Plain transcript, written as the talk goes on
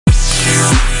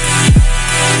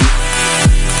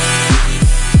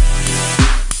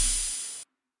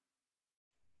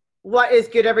What is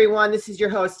good, everyone? This is your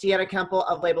host, Deanna Kemple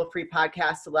of Label Free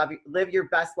Podcast. To live your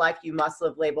best life, you must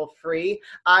live label free.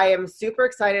 I am super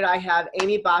excited. I have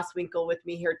Amy Boswinkle with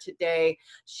me here today.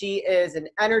 She is an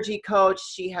energy coach.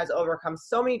 She has overcome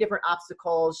so many different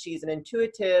obstacles. She's an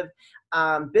intuitive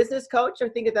business coach. I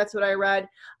think that's what I read.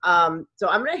 So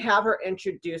I'm going to have her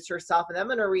introduce herself, and I'm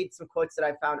going to read some quotes that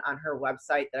I found on her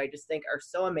website that I just think are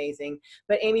so amazing.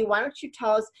 But Amy, why don't you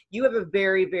tell us, you have a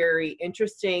very, very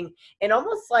interesting and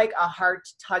almost like a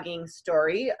heart-tugging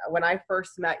story. When I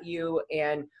first met you,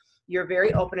 and you're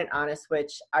very open and honest,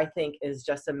 which I think is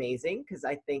just amazing, because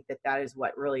I think that is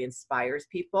what really inspires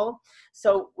people.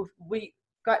 So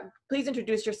please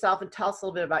introduce yourself and tell us a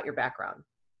little bit about your background.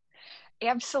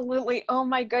 Absolutely. Oh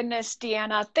my goodness,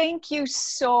 Deanna. Thank you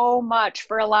so much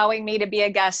for allowing me to be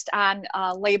a guest on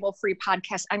Label Free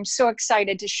Podcast. I'm so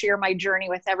excited to share my journey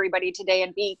with everybody today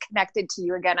and be connected to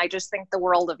you again. I just think the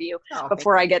world of you.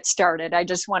 Before I get started. I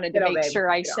just wanted to make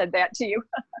sure I said that to you.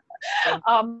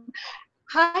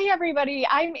 Hi, everybody.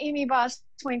 I'm Amy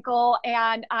Boswinkle,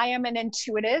 and I am an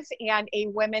intuitive and a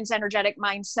women's energetic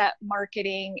mindset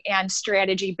marketing and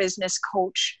strategy business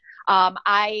coach.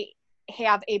 I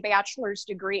have a bachelor's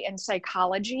degree in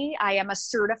psychology. I am a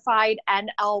certified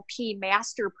NLP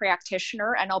master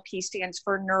practitioner. NLP stands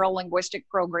for Neuro-Linguistic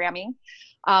Programming.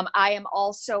 I am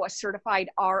also a certified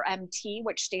RMT,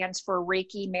 which stands for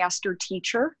Reiki Master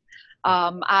Teacher.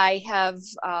 I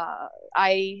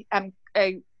am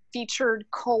a featured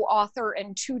co-author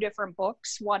in 2 different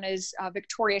books. One is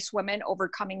Victorious Women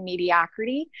Overcoming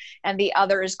Mediocrity, and the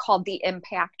other is called The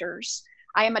Impactors.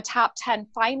 I am a top 10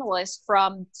 finalist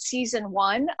from season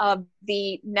 1 of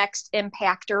the Next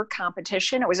Impactor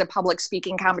competition. It was a public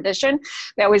speaking competition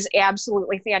that was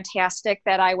absolutely fantastic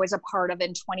that I was a part of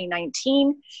in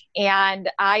 2019. And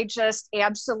I just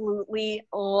absolutely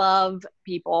love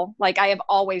people. Like, I have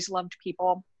always loved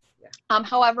people.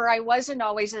 However, I wasn't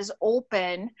always as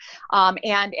open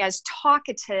and as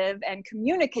talkative and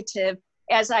communicative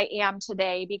as I am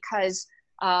today, because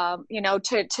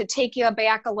to take you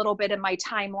back a little bit in my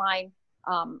timeline,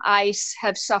 I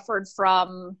have suffered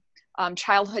from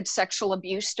childhood sexual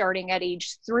abuse starting at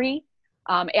age 3.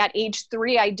 At age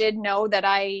 3, I did know that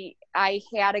I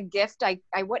had a gift. I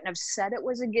wouldn't have said it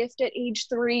was a gift at age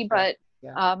 3, but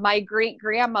my great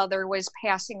grandmother was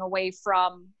passing away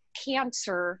from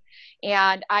cancer.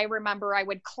 And I remember I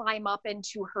would climb up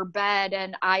into her bed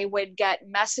and I would get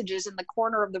messages in the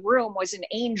corner of the room was an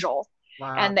angel.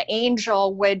 Wow. And the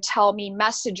angel would tell me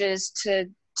messages to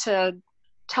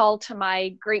tell to my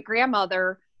great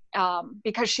grandmother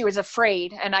because she was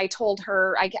afraid. And I told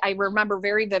her, I remember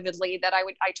very vividly that I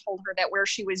told her that where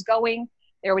she was going,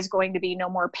 there was going to be no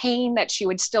more pain, that she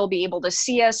would still be able to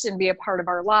see us and be a part of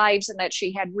our lives, and that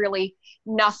she had really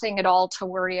nothing at all to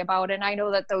worry about. And I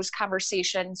know that those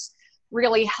conversations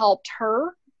really helped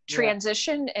her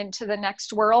transition into the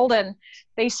next world, and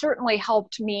they certainly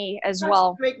helped me as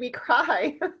well. Make me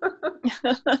cry.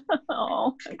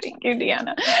 Oh, thank you,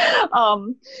 Deanna.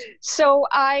 So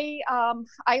I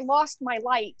lost my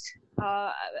light.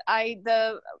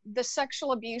 The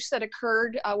sexual abuse that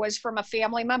occurred was from a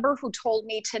family member who told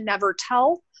me to never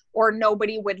tell, or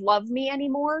nobody would love me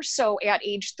anymore. So at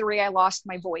age 3, I lost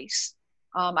my voice.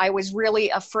 I was really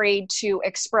afraid to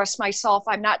express myself.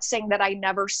 I'm not saying that I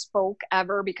never spoke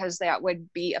ever, because that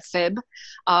would be a fib.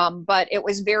 But it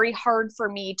was very hard for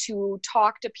me to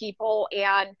talk to people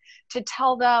and to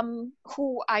tell them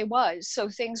who I was. So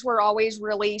things were always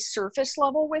really surface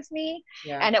level with me.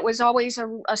 Yeah. And it was always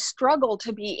a struggle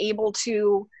to be able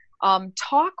to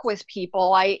talk with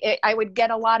people. I would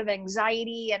get a lot of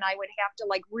anxiety, and I would have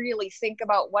to really think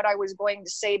about what I was going to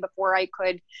say before I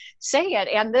could say it.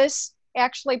 And this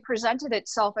actually presented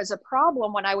itself as a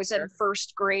problem when I was in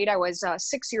first grade. I was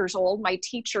 6 years old. My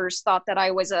teachers thought that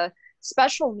I was a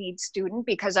special needs student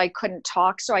because I couldn't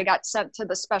talk. So I got sent to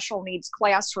the special needs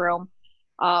classroom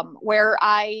where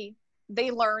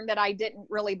they learned that I didn't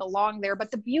really belong there. But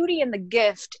the beauty and the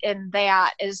gift in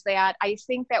that is that I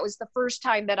think that was the first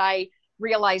time that I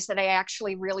realized that I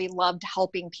actually really loved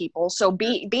helping people. So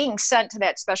being sent to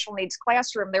that special needs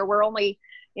classroom, there were only,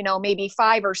 maybe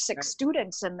 5 or 6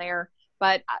 students in there.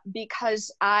 But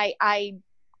because I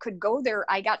could go there,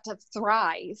 I got to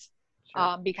thrive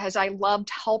because I loved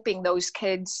helping those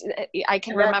kids. I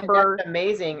can remember. That's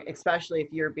amazing, especially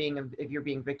if you're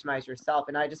being victimized yourself.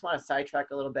 And I just want to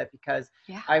sidetrack a little bit, because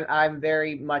I'm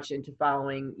very much into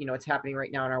following, what's happening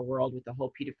right now in our world with the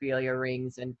whole pedophilia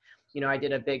rings. And, I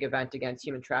did a big event against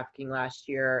human trafficking last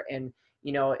year. And,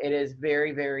 it is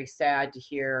very, very sad to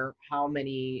hear how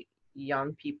many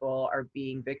young people are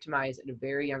being victimized at a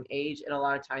very young age, and a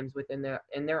lot of times in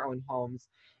their own homes.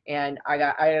 And I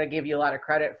gotta give you a lot of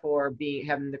credit for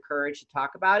having the courage to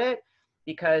talk about it,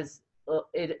 because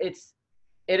it's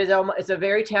a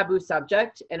very taboo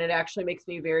subject, and it actually makes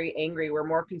me very angry. We're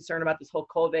more concerned about this whole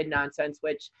COVID nonsense,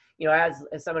 which, as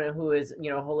someone who is,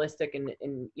 holistic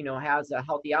and has a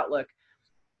healthy outlook,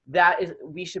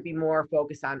 we should be more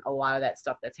focused on a lot of that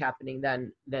stuff that's happening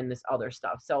than this other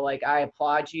stuff. So like, I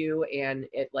applaud you, and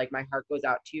my heart goes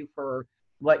out to you for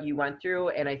what you went through.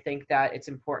 And I think that it's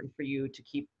important for you to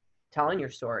keep telling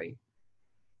your story.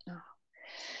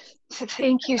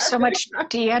 Thank you so much,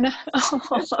 Deanna.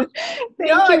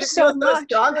 Thank you so much.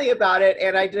 Strongly about it.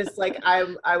 And I just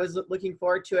I was looking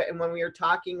forward to it. And when we were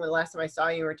talking, the last time I saw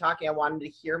you, we were talking, I wanted to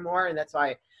hear more. And that's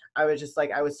why I was just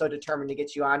I was so determined to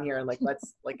get you on here, and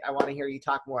I want to hear you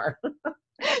talk more.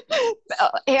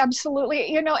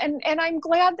 Absolutely. And I'm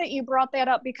glad that you brought that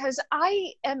up, because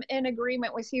I am in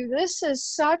agreement with you. This is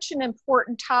such an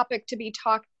important topic to be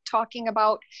talking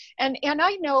about. And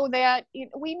I know that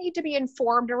we need to be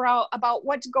informed about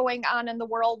what's going on in the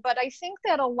world, but I think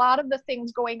that a lot of the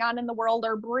things going on in the world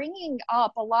are bringing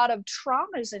up a lot of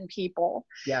traumas in people.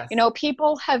 Yes.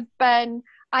 People have been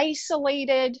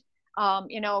isolated.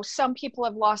 Some people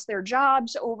have lost their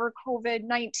jobs over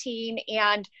COVID-19.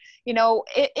 And, in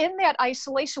that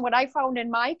isolation, what I found in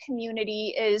my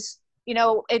community is,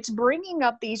 it's bringing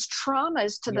up these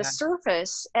traumas to the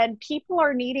surface, and people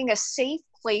are needing a safe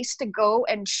place to go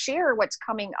and share what's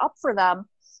coming up for them.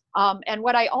 And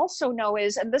what I also know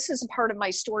is, and this is a part of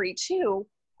my story too,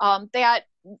 that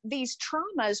these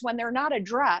traumas, when they're not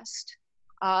addressed,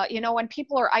 when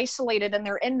people are isolated and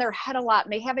they're in their head a lot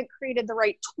and they haven't created the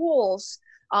right tools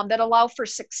that allow for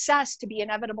success to be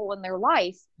inevitable in their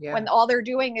life, when all they're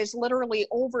doing is literally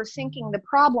overthinking the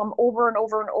problem over and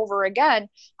over and over again,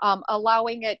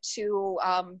 allowing it to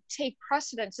take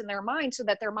precedence in their mind, so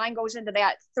that their mind goes into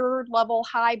that third level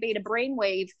high beta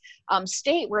brainwave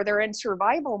state where they're in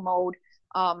survival mode.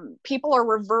 People are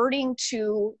reverting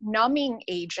to numbing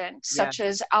agents such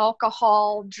as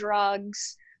alcohol,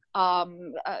 drugs,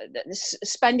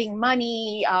 spending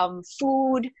money,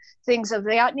 food, things of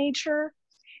that nature.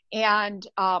 And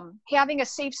having a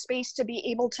safe space to be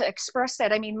able to express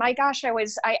that. I mean, my gosh,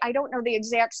 I don't know the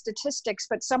exact statistics,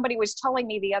 but somebody was telling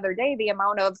me the other day the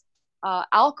amount of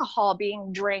alcohol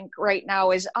being drank right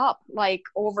now is up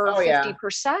over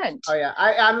 50%. Oh yeah,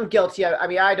 I'm guilty of it. I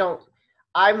mean,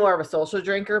 I'm more of a social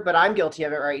drinker, but I'm guilty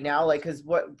of it right now. Cause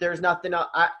there's nothing else.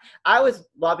 I was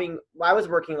working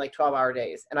 12-hour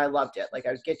days, and I loved it.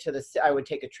 I would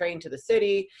take a train to the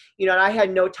city, and I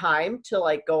had no time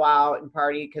to go out and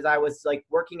party, cause I was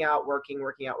working.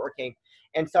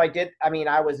 And so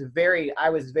I was very,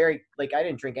 I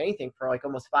didn't drink anything for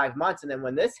almost 5 months. And then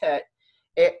when this hit,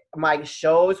 my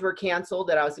shows were canceled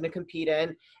that I was going to compete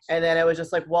in. And then it was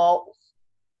just well,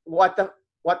 what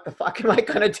the fuck am I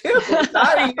going to do?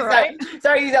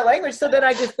 Sorry to use that language. So then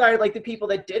I just started, the people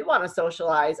that did want to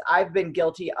socialize, I've been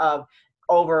guilty of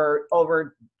over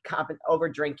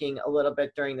drinking a little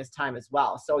bit during this time as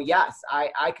well. So yes,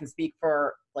 I can speak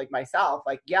for myself.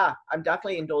 I'm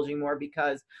definitely indulging more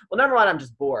because, well, number one, I'm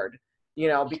just bored,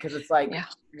 because it's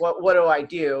what do I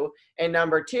do? And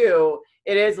number two,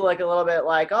 it is a little bit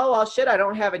oh, well, shit, I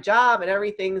don't have a job and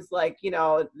everything's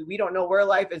we don't know where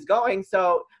life is going.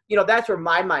 So, that's where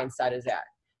my mindset is at,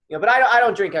 but I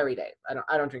don't drink every day.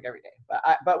 I don't drink every day,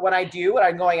 but when I do, when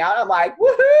I'm going out, I'm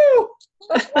woohoo,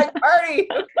 party.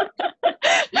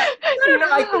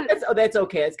 That's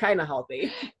okay. It's kind of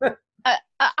healthy.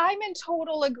 I'm in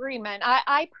total agreement.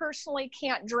 I personally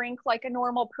can't drink like a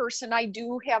normal person. I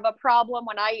do have a problem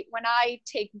when I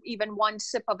take even one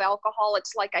sip of alcohol.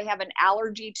 It's like I have an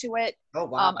allergy to it. Oh,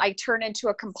 wow. I turn into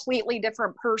a completely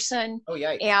different person. Oh,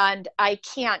 yikes. And I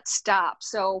can't stop.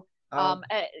 So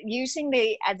using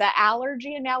the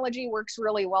allergy analogy works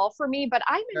really well for me. But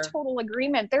I'm in total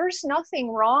agreement. There's nothing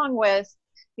wrong with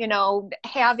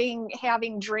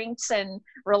having drinks and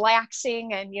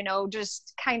relaxing and,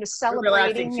 just kind of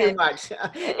celebrating. Relaxing too much.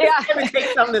 Yeah. Let me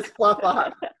take some of this fluff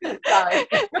off. Sorry.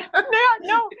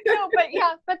 No,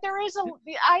 but there is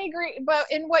I agree. But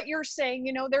in what you're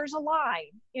saying, there's a line,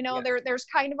 there's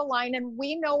kind of a line, and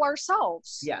we know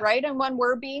ourselves, right? And when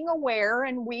we're being aware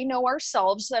and we know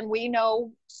ourselves, then we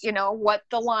know, what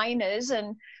the line is,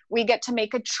 and we get to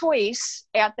make a choice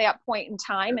at that point in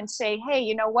time and say, hey,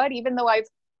 you know what, even though I've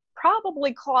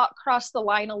probably crossed the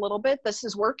line a little bit, this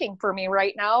is working for me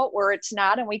right now, or it's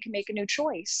not, and we can make a new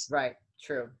choice. Right.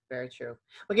 True. Very true.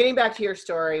 Well, getting back to your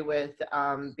story with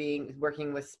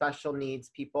working with special needs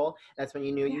people, that's when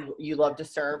you knew you love to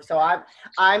serve. So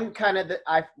I'm kind of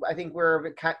I think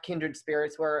we're kindred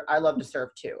spirits where I love to serve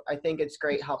too. I think it's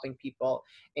great helping people,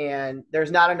 and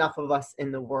there's not enough of us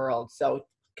in the world. So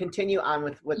continue on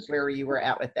with where you were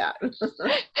at with that.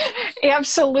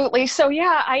 Absolutely. So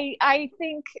yeah, I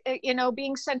think,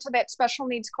 being sent to that special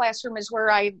needs classroom is where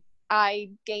I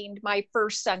gained my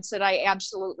first sense that I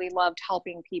absolutely loved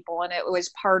helping people, and it was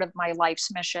part of my life's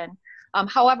mission.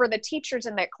 However, the teachers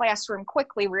in that classroom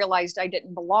quickly realized I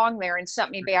didn't belong there and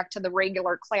sent me back to the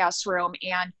regular classroom.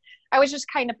 And I was just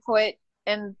kind of put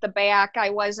in the back. I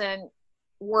wasn't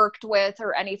worked with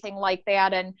or anything like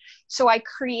that. And so I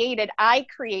created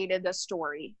a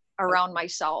story around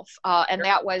myself. And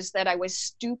that was that I was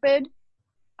stupid,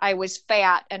 I was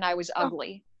fat, and I was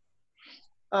ugly.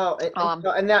 Oh,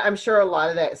 and that, I'm sure a lot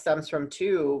of that stems from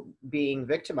too being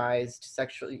victimized,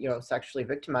 sexually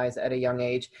victimized at a young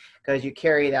age, because you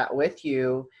carry that with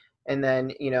you. And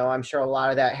then, I'm sure a lot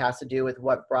of that has to do with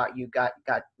what brought you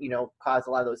caused a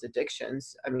lot of those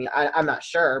addictions. I mean, I'm not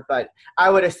sure, but I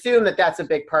would assume that that's a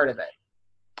big part of it.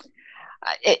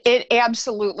 It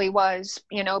absolutely was,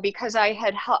 because I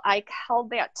held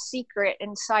that secret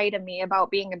inside of me about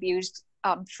being abused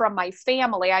from my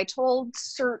family. I told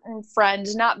certain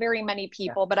friends, not very many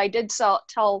people, but I did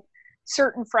tell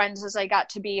certain friends as I got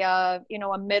to be a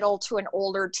middle to an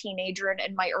older teenager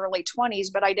in my early 20s,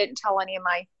 but I didn't tell any of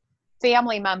my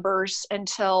family members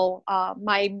until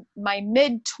my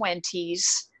mid 20s.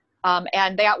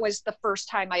 And that was the first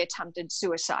time I attempted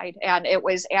suicide. And it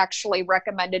was actually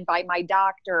recommended by my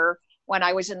doctor when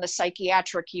I was in the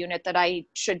psychiatric unit that I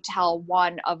should tell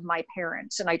one of my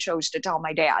parents. And I chose to tell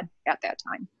my dad at that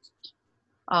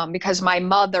time. Because my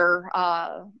mother,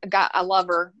 I love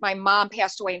her. My mom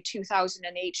passed away in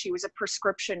 2008. She was a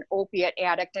prescription opiate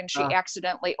addict, and she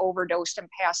accidentally overdosed and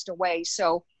passed away.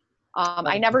 So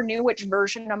I never knew which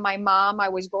version of my mom I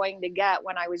was going to get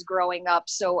when I was growing up.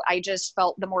 So I just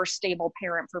felt the more stable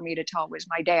parent for me to tell was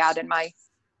my dad in my,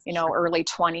 early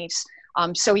 20s.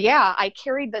 So yeah, I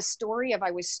carried the story of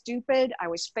I was stupid, I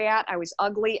was fat, I was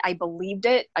ugly. I believed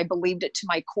it. I believed it to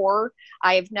my core.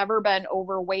 I have never been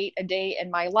overweight a day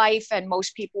in my life. And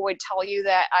most people would tell you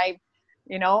that I'm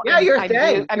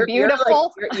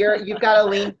beautiful. You've got a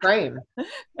lean frame.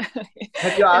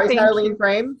 Have you always had a lean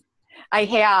frame? I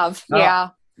have. Oh. Yeah.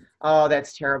 Oh,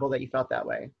 that's terrible that you felt that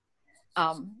way.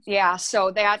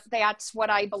 So that's what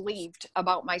I believed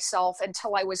about myself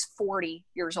until I was 40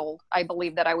 years old. I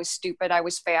believed that I was stupid, I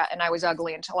was fat, and I was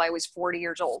ugly until I was 40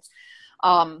 years old.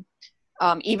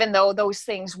 Even though those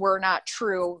things were not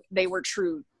true, they were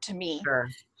true to me.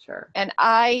 Sure. And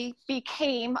I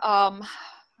became,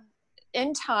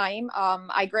 in time,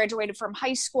 I graduated from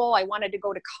high school. I wanted to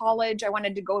go to college. I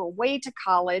wanted to go away to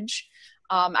college.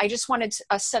 I just wanted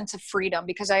a sense of freedom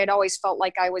because I had always felt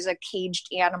like I was a caged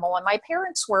animal, and my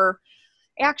parents were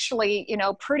actually,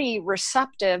 pretty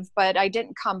receptive, but I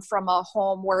didn't come from a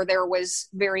home where there was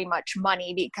very much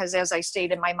money because, as I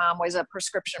stated, my mom was a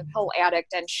prescription pill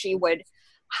addict, and she would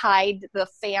hide the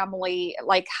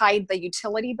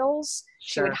utility bills.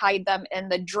 Sure. She would hide them in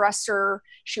the dresser.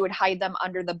 She would hide them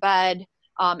under the bed.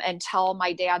 And tell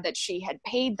my dad that she had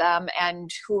paid them, and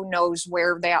who knows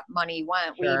where that money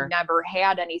went. Sure. We never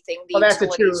had anything. That's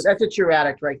a true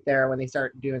addict right there when they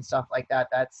start doing stuff like that.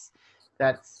 That's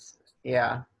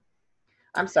yeah.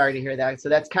 I'm sorry to hear that. So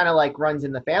that's kind of like runs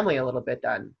in the family a little bit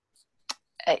then.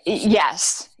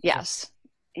 Yes. Yeah.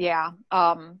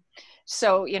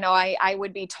 So, I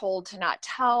would be told to not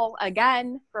tell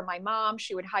again from my mom.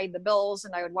 She would hide the bills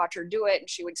and I would watch her do it. And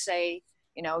she would say,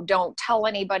 don't tell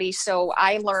anybody. So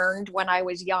I learned when I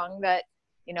was young that,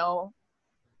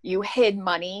 you hid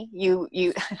money, you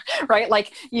right?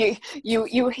 Like you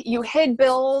hid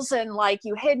bills, and like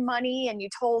you hid money, and you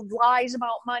told lies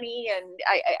about money. And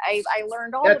I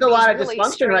learned all that's of a lot of really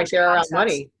dysfunction right there around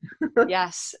money.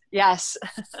 Yes,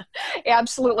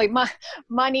 absolutely.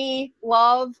 Money,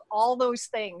 love, all those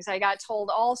things. I got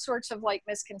told all sorts of like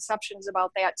misconceptions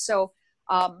about that. So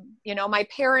my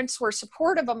parents were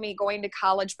supportive of me going to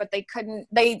college, but they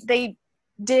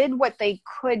did what they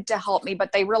could to help me,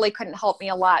 but they really couldn't help me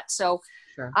a lot. So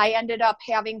sure. I ended up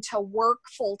having to work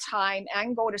full time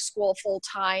and go to school full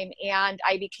time. And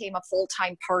I became a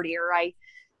full-time partier. I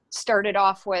started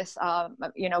off with,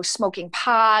 smoking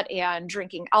pot and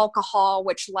drinking alcohol,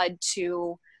 which led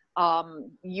to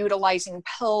utilizing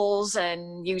pills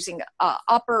and using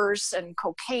uppers and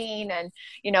cocaine, and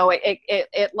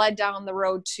it led down the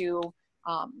road to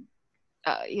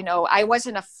I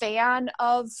wasn't a fan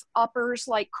of uppers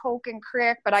like Coke and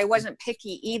Crick, but I wasn't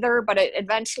picky either. But it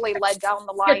eventually led down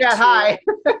the line. Get that high.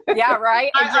 Yeah,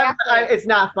 right. Exactly. It's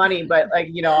not funny, but like,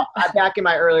 back in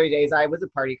my earlier days, I was a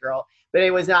party girl, but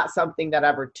it was not something that I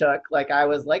ever took. Like I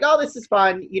was like, oh, this is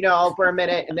fun, for a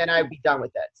minute, and then I'd be done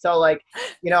with it. So like,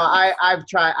 I've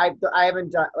tried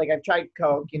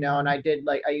Coke, and I did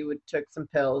took some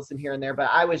pills and here and there, but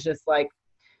I was just like,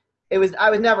 I was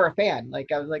never a fan.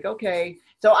 Like I was like, okay.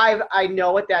 So I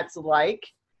know what that's like,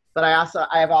 but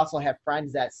I've also had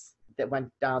friends that went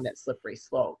down that slippery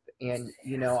slope, and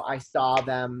I saw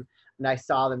them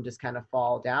just kind of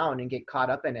fall down and get caught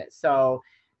up in it. So,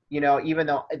 even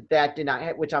though that did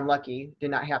not, which I'm lucky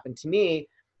did not happen to me,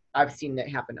 I've seen it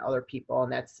happen to other people,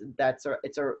 and that's a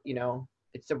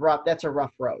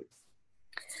rough road.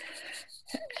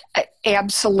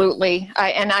 Absolutely.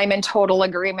 And I'm in total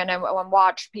agreement and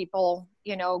watch people,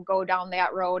 go down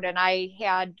that road. And I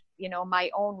had, my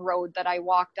own road that I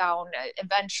walked down.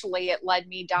 Eventually it led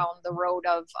me down the road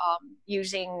of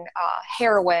using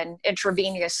heroin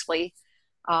intravenously.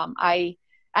 I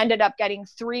ended up getting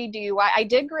 3 DUI. I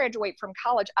did graduate from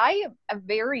college. I am a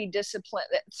very disciplined,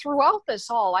 throughout this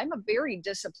all, I'm a very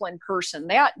disciplined person.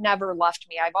 That never left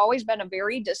me. I've always been a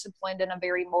very disciplined and a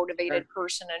very motivated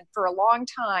person. And for a long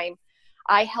time,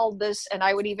 I held this, and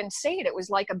I would even say it was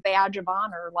like a badge of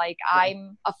honor. Like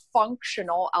I'm a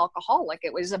functional alcoholic.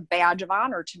 It was a badge of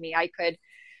honor to me. I could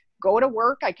go to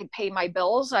work. I could pay my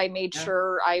bills. I made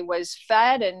sure I was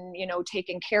fed and,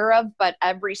 taken care of. But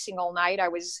every single night I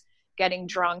was getting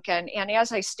drunk. And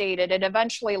as I stated, it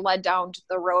eventually led down to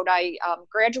the road. I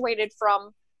graduated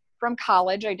from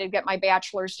college. I did get my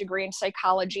bachelor's degree in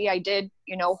psychology. I did,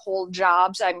 hold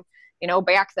jobs. I'm,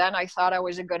 back then I thought I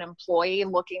was a good employee.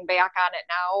 Looking back on it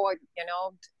now,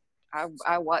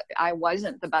 I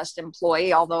wasn't the best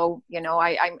employee, although,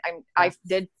 I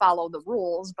did follow the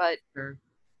rules, but sure.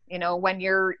 When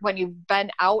you've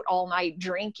been out all night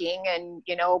drinking and,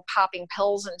 popping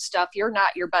pills and stuff, you're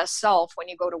not your best self when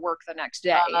you go to work the next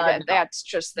day. No. That's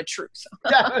just the truth.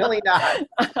 Definitely not.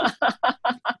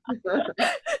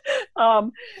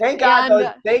 Thank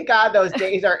God those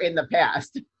days are in the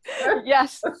past.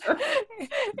 Yes,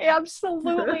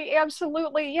 absolutely.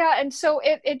 Absolutely. Yeah. And so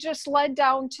it just led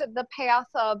down to the path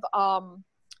of,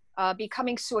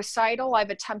 becoming suicidal.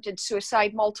 I've attempted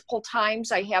suicide multiple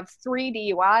times. I have 3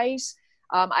 DUIs.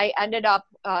 I ended up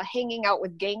hanging out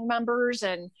with gang members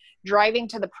and driving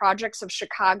to the projects of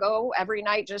Chicago every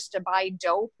night just to buy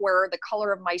dope, where the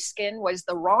color of my skin was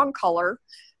the wrong color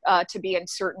to be in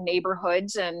certain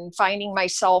neighborhoods, and finding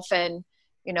myself in,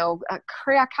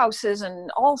 crack houses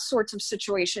and all sorts of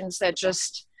situations that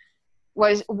just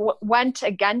went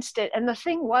against it. And the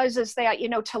thing is that,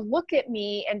 to look at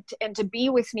me and to be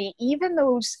with me, even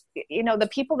those, the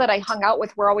people that I hung out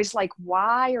with were always like,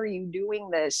 why are you doing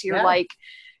this? You're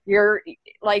your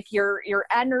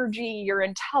energy, your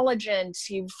intelligence,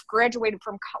 you've graduated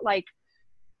from like,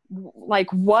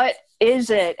 what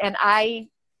is it? And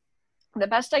the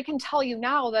best I can tell you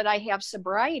now that I have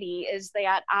sobriety is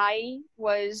that I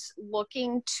was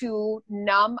looking to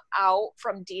numb out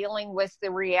from dealing with the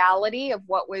reality of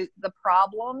what was the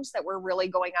problems that were really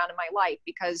going on in my life,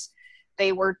 because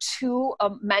they were too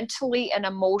mentally and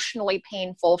emotionally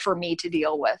painful for me to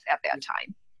deal with at that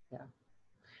time. Yeah.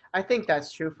 I think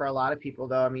that's true for a lot of people,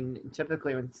 though. I mean,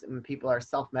 typically when people are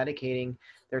self-medicating,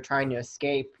 they're trying to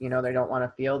escape, they don't want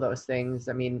to feel those things.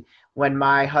 I mean, when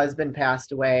my husband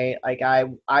passed away, like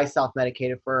I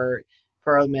self-medicated for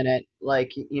a minute,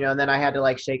 and then I had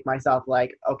to shake myself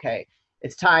okay,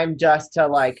 it's time just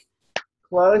to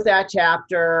close that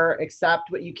chapter,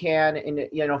 accept what you can, and,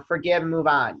 forgive, move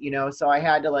on, so I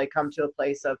had to come to a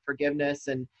place of forgiveness.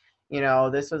 And,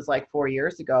 this was 4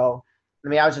 years ago. I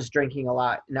mean, I was just drinking a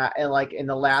lot. And in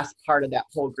the last part of that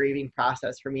whole grieving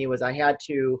process for me was I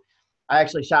actually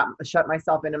shut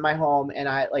myself into my home, and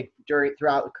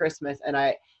throughout Christmas, and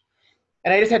I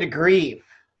just had to grieve.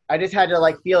 I just had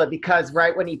to feel it, because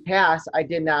right when he passed, I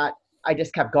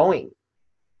just kept going.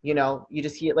 You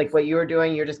just hear what you were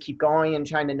doing, you just keep going and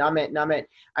trying to numb it.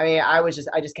 I mean, I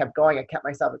just kept going. I kept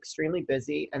myself extremely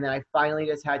busy, and then I finally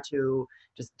just had to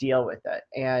just deal with it.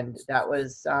 And that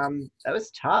was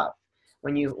tough.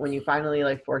 When you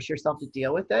finally force yourself to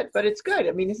deal with it, but it's good.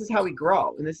 I mean, this is how we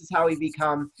grow, and this is how we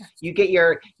become. You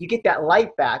get that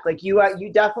light back. You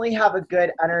definitely have a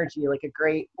good energy, a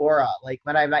great aura.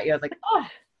 When I met you, I was like, oh,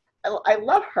 I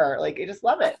love her. I just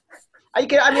love it. I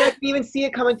can even see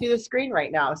it coming through the screen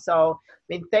right now. So, I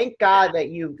mean, thank God that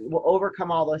you will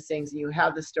overcome all those things and you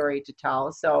have the story to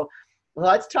tell. So, Well,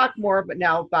 let's talk more but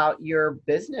now about your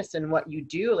business and what you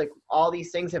do. Like all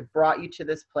these things have brought you to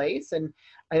this place. And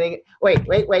I think, wait.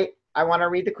 I want to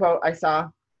read the quote I saw.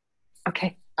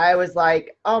 Okay. I was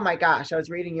like, oh my gosh, I was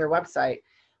reading your website.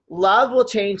 Love will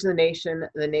change the nation.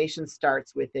 The nation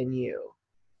starts within you.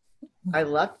 I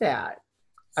love that.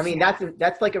 I mean,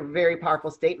 that's like a very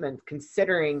powerful statement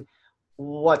considering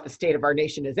what the state of our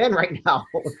nation is in right now,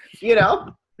 you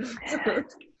know?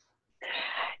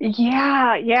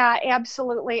 Yeah,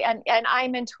 absolutely. And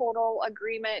I'm in total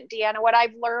agreement, Deanna. What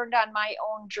I've learned on my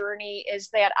own journey is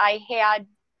that I had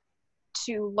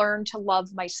to learn to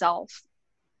love myself.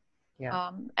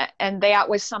 Yeah. And that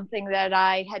was something that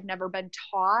I had never been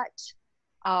taught.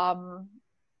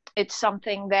 It's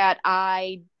something that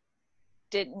I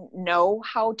didn't know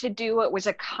how to do. It was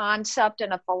a concept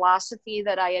and a philosophy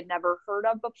that I had never heard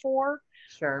of before.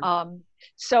 Sure.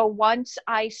 So once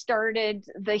I started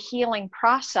the healing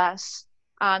process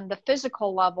on the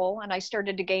physical level, and I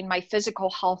started to gain my physical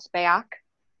health back,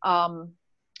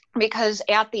 because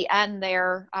at the end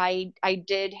there, I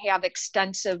did have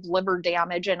extensive liver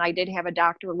damage, and I did have a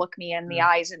doctor look me in the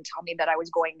eyes and tell me that I was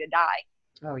going to die.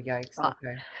 Oh, yikes.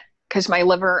 Okay. Because my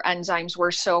liver enzymes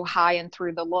were so high and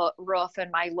through the roof, and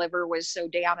my liver was so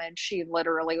damaged. She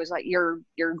literally was like, you're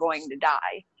going to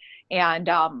die. And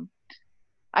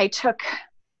I took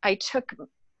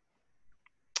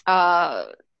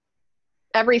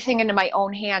everything into my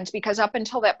own hands, because up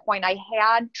until that point I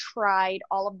had tried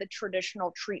all of the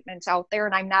traditional treatments out there,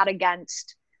 and I'm not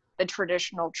against the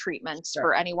traditional treatments. Sure.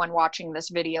 For anyone watching this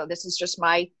video, this is just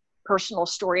my personal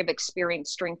story of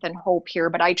experience, strength, and hope here.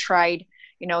 But I tried,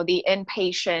 the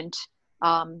inpatient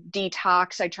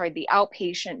detox. I tried the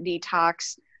outpatient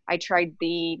detox. I tried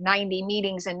the 90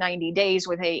 meetings in 90 days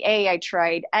with AA. I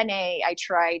tried NA. I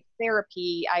tried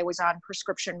therapy. I was on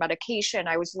prescription medication.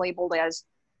 I was labeled as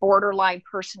borderline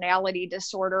personality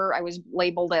disorder. I was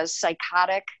labeled as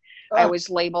psychotic. Oh. I was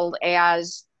labeled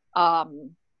as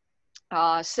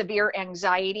severe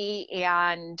anxiety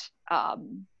and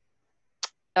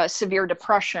severe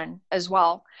depression as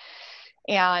well.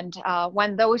 And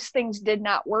when those things did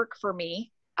not work for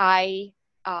me, I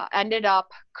ended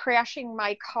up crashing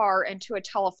my car into a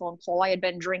telephone pole. I had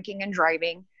been drinking and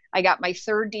driving. I got my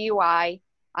third DUI.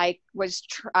 I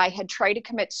had tried to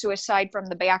commit suicide from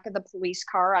the back of the police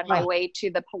car on my way to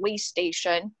the police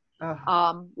station.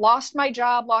 Lost my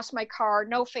job, lost my car,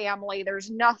 no family.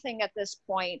 There's nothing at this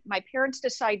point. My parents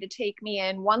decided to take me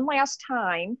in one last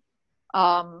time,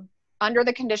 under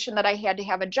the condition that I had to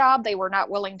have a job. They were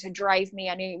not willing to drive me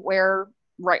anywhere,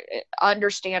 right?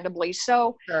 Understandably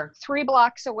so. Sure. 3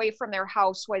 blocks away from their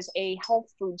house was a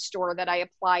health food store that I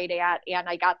applied at, and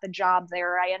I got the job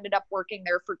there. I ended up working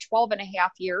there for 12 and a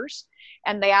half years,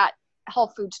 and that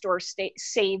health food store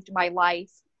saved my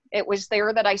life. It was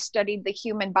there that I studied the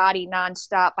human body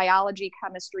nonstop: biology,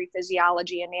 chemistry,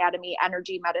 physiology, anatomy,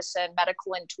 energy medicine,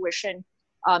 medical intuition,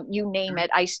 you name it.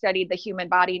 I studied the human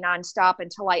body nonstop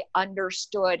until I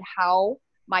understood how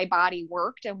my body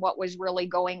worked and what was really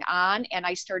going on. And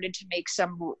I started to make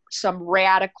some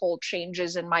radical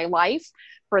changes in my life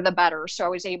for the better. So I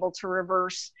was able to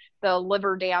reverse the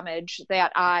liver damage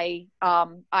that I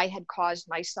had caused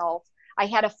myself. I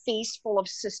had a face full of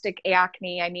cystic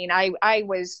acne. I mean, I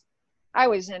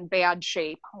was in bad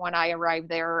shape when I arrived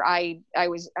there. I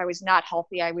was not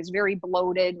healthy. I was very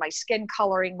bloated. My skin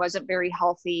coloring wasn't very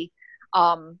healthy.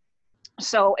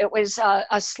 So it was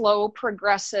a slow,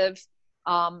 progressive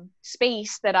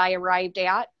space that I arrived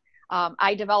at.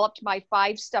 I developed my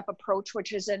 5-step approach,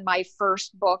 which is in my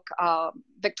first book,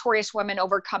 Victorious Women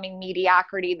Overcoming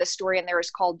Mediocrity. The story in there is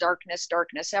called Darkness,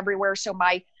 Darkness Everywhere. So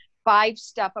my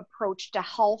 5-step approach to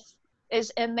health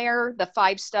is in there. The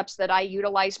 5 steps that I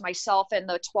utilized myself in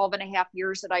the 12 and a half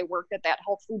years that I worked at that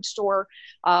health food store,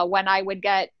 when I would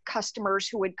get customers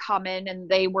who would come in and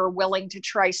they were willing to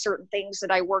try certain things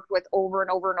that I worked with over and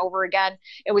over and over again.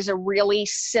 It was a really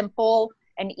simple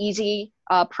and easy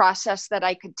process that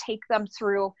I could take them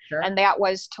through. Sure. And that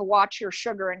was to watch your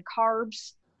sugar and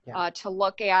carbs, to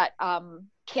look at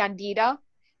candida,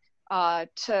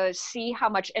 to see how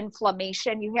much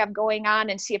inflammation you have going on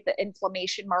and see if the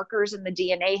inflammation markers in the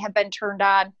DNA have been turned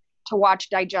on, to watch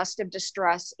digestive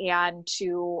distress, and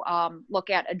to look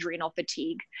at adrenal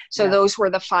fatigue. So those were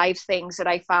the 5 things that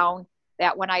I found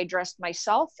that when I addressed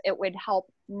myself, it would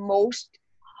help most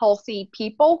healthy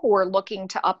people who are looking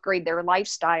to upgrade their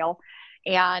lifestyle.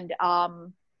 And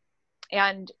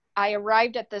I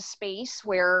arrived at this space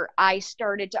where I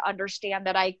started to understand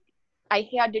that I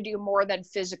had to do more than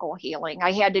physical healing.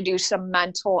 I had to do some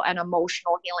mental and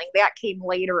emotional healing. That came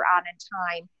later on in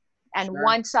time. And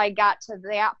once I got to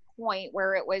that point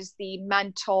where it was the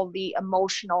mental, the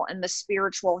emotional, and the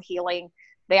spiritual healing,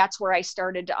 that's where I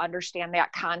started to understand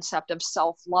that concept of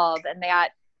self-love, and that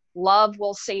love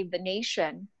will save the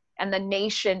nation, and the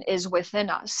nation is within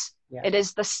us. Yeah. It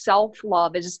is the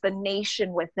self-love, it is the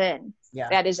nation within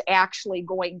that is actually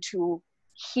going to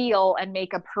heal and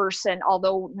make a person,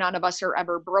 although none of us are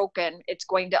ever broken, it's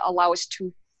going to allow us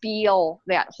to feel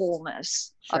that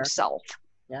wholeness of self.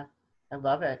 Yeah, I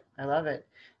love it. I love it.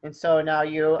 And so now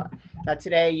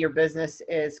today your business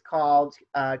is called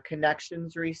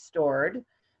Connections Restored,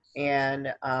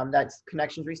 and that's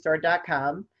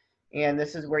connectionsrestored.com. And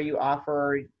this is where you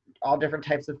offer all different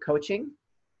types of coaching.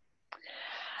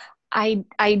 I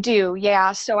do.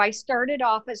 Yeah. So I started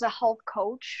off as a health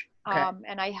coach.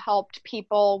 And I helped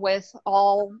people with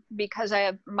because I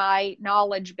have my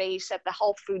knowledge base at the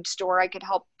health food store, I could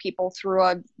help people through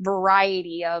a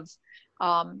variety of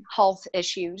health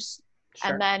issues.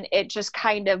 Sure. And then it just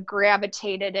kind of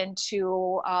gravitated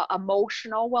into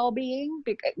emotional well-being,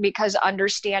 because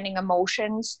understanding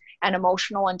emotions and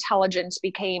emotional intelligence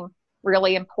became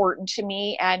really important to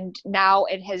me. And now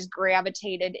it has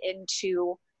gravitated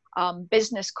into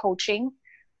business coaching.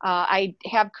 I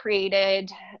have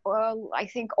created, I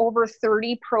think, over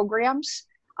 30 programs.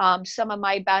 Some of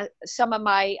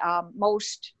my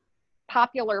most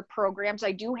popular programs.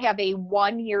 I do have a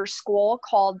 1-year school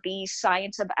called the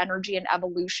Science of Energy and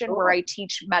Evolution, where I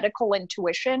teach medical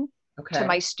intuition to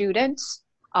my students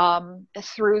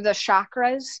through the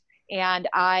chakras, and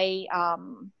I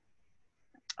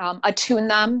attune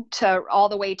them to all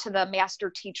the way to the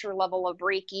master teacher level of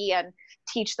Reiki, and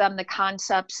teach them the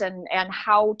concepts and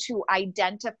how to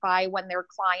identify when their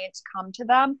clients come to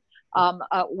them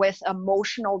with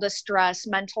emotional distress,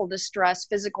 mental distress,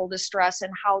 physical distress,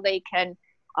 and how they can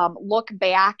look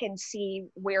back and see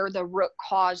where the root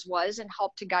cause was and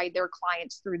help to guide their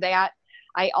clients through that.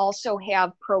 I also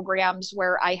have programs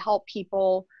where I help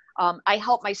people, I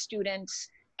help my students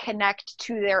connect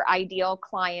to their ideal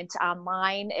clients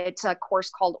online. It's a course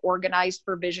called Organized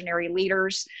for Visionary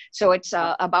Leaders. So it's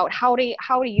about how to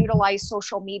utilize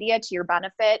social media to your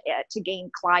benefit to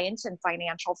gain clients and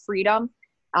financial freedom.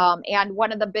 And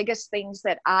one of the biggest things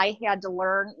that I had to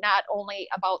learn, not only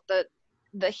about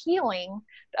the healing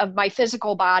of my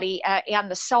physical body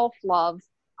and the self-love,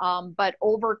 but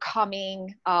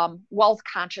overcoming wealth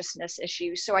consciousness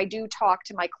issues. So I do talk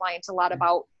to my clients a lot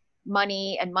about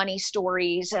money and money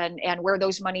stories, and where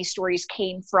those money stories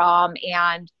came from,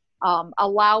 and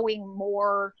allowing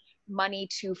more money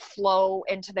to flow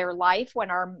into their life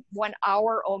when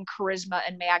our own charisma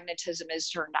and magnetism is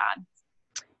turned on.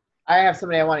 I have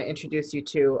somebody I want to introduce you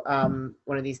to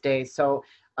one of these days. So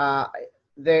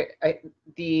the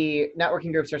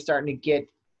networking groups are starting to get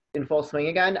in full swing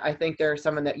again. I think there's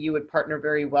someone that you would partner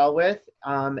very well with,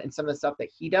 and some of the stuff that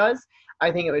he does.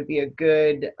 I think it would be a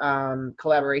good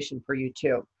collaboration for you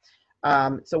too.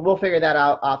 So we'll figure that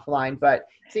out offline. But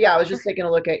so yeah, I was just taking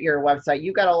a look at your website.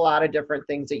 You've got a lot of different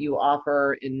things that you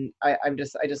offer, and I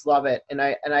just love it. And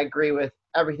I agree with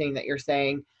everything that you're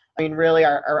saying. I mean, really,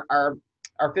 our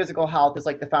physical health is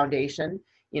like the foundation,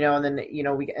 and then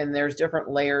and there's different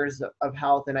layers of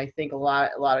health. And I think a lot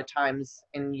of times,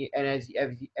 and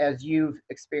as you've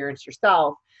experienced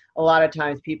yourself, a lot of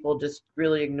times people just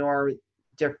really ignore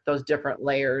those different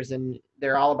layers, and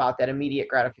they're all about that immediate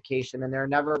gratification, and they're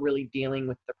never really dealing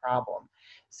with the problem.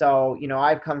 So,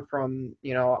 I've come from,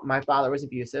 my father was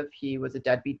abusive. He was a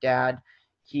deadbeat dad.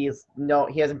 He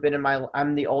hasn't been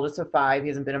I'm the oldest of 5. He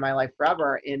hasn't been in my life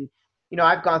forever. And,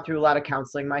 I've gone through a lot of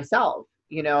counseling myself,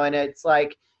 and it's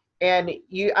like, I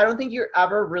don't think you're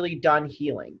ever really done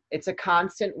healing. It's a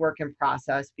constant work in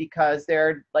process, because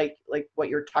they're like what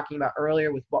you're talking about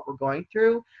earlier with what we're going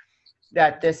through,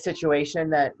 that this situation,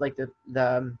 that like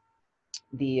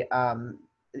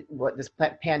what this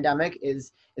pandemic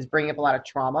is bringing up a lot of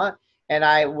trauma. And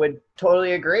I would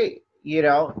totally agree.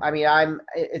 I mean,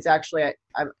 it's actually,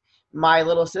 my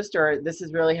little sister, this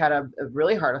has really had a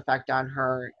really hard effect on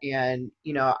her. And,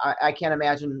 I can't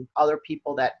imagine other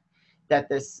people that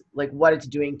this, like what it's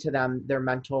doing to them, their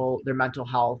mental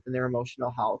health and their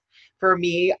emotional health. For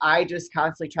me, I just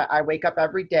constantly I wake up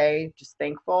every day just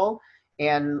thankful.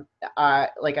 And I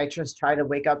just try to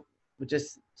wake up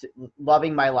just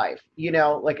loving my life,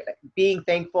 like being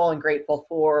thankful and grateful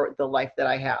for the life that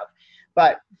I have.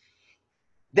 But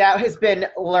that has been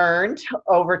learned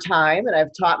over time, and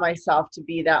I've taught myself to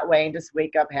be that way and just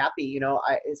wake up happy.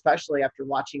 Especially after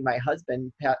watching my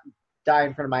husband die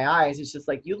in front of my eyes, it's just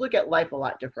like you look at life a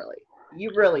lot differently. You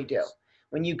really do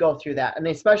when you go through that, and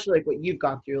especially like what you've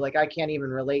gone through. Like I can't even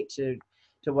relate to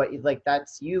what you like.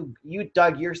 That's you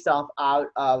dug yourself out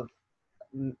of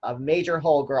a major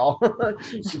hole, girl.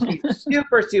 You should be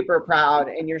super, super proud.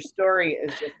 And your story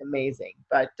is just amazing.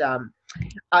 But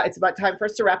it's about time for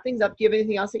us to wrap things up. Do you have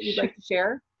anything else that you'd like to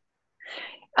share?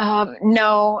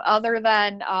 No, other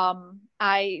than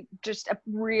I just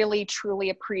really, truly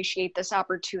appreciate this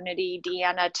opportunity,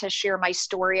 Deanna, to share my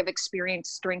story of experience,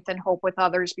 strength, and hope with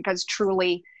others, because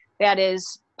truly that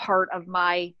is part of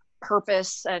my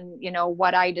purpose. And,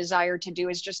 what I desire to do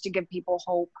is just to give people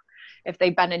hope if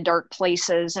they've been in dark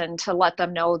places, and to let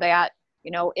them know that,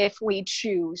 if we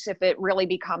choose, if it really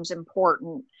becomes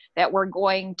important, that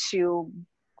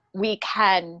we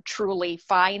can truly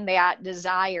find that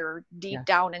desire deep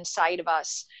down inside of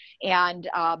us, and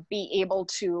be able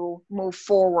to move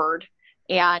forward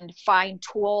and find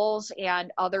tools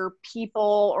and other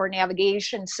people or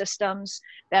navigation systems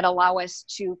that allow us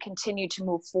to continue to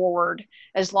move forward,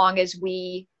 as long as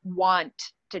we want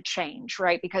to change,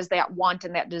 right? Because that want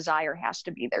and that desire has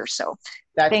to be there. So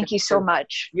thank you so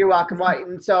much. You're welcome.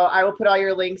 And so I will put all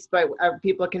your links, but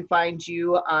people can find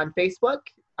you on Facebook.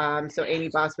 So Amy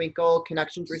Boswinkle,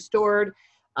 Connections Restored.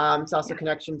 It's also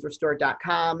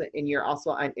connectionsrestored.com, and you're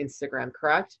also on Instagram,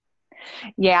 correct?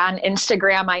 Yeah, on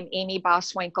Instagram, I'm Amy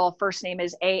Boswinkle. First name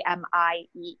is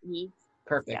Ameee.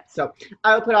 Perfect. Yes. So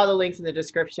I will put all the links in the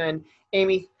description.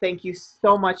 Amy, thank you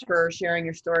so much for sharing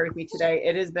your story with me today.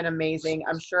 It has been amazing.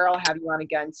 I'm sure I'll have you on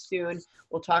again soon.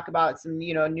 We'll talk about some,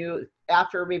 new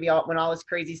after maybe when all this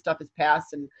crazy stuff is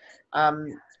passed, and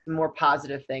more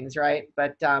positive things, right?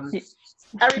 But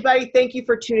everybody, thank you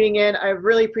for tuning in. I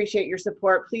really appreciate your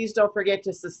support. Please don't forget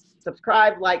to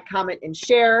subscribe, like, comment, and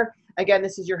share. Again,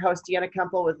 this is your host, Deanna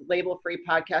Kempel, with Label Free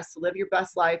Podcast. To live your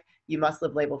best life, you must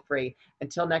live label free.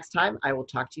 Until next time, I will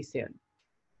talk to you soon.